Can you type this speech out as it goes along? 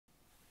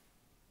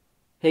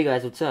Hey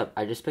guys, what's up?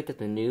 I just picked up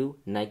the new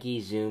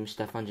Nike Zoom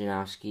Stefan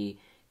Janoski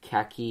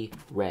Khaki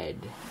Red.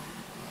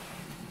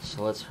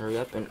 So let's hurry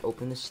up and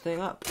open this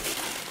thing up.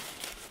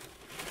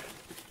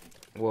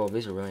 Whoa,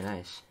 these are really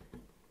nice.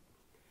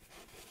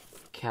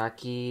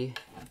 Khaki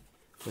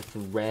with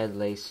red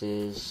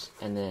laces,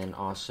 and then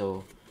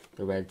also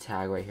the red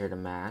tag right here to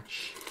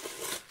match.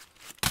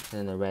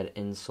 And then the red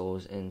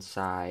insoles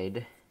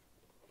inside.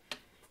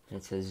 And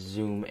it says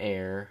Zoom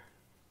Air.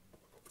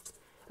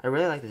 I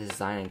really like the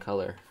design and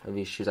color of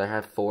these shoes. I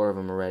have 4 of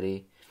them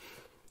already.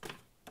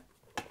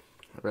 I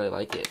really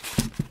like it.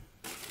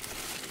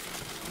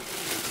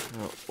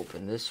 I'll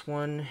open this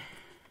one.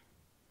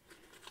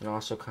 It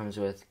also comes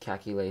with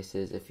khaki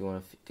laces if you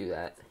want to do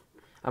that.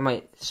 I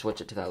might switch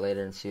it to that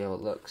later and see how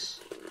it looks.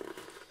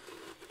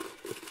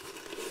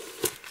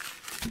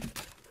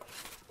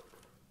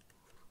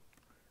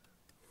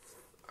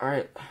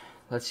 Alright,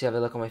 let's see how they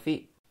look on my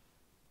feet.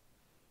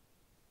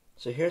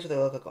 So here's what they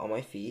look like on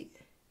my feet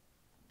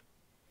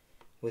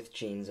with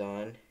jeans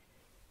on.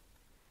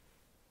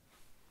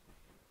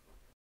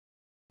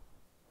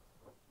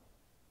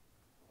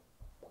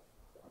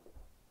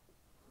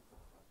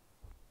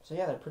 So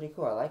yeah, they're pretty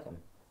cool. I like them.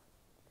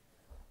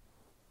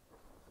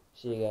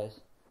 See you guys.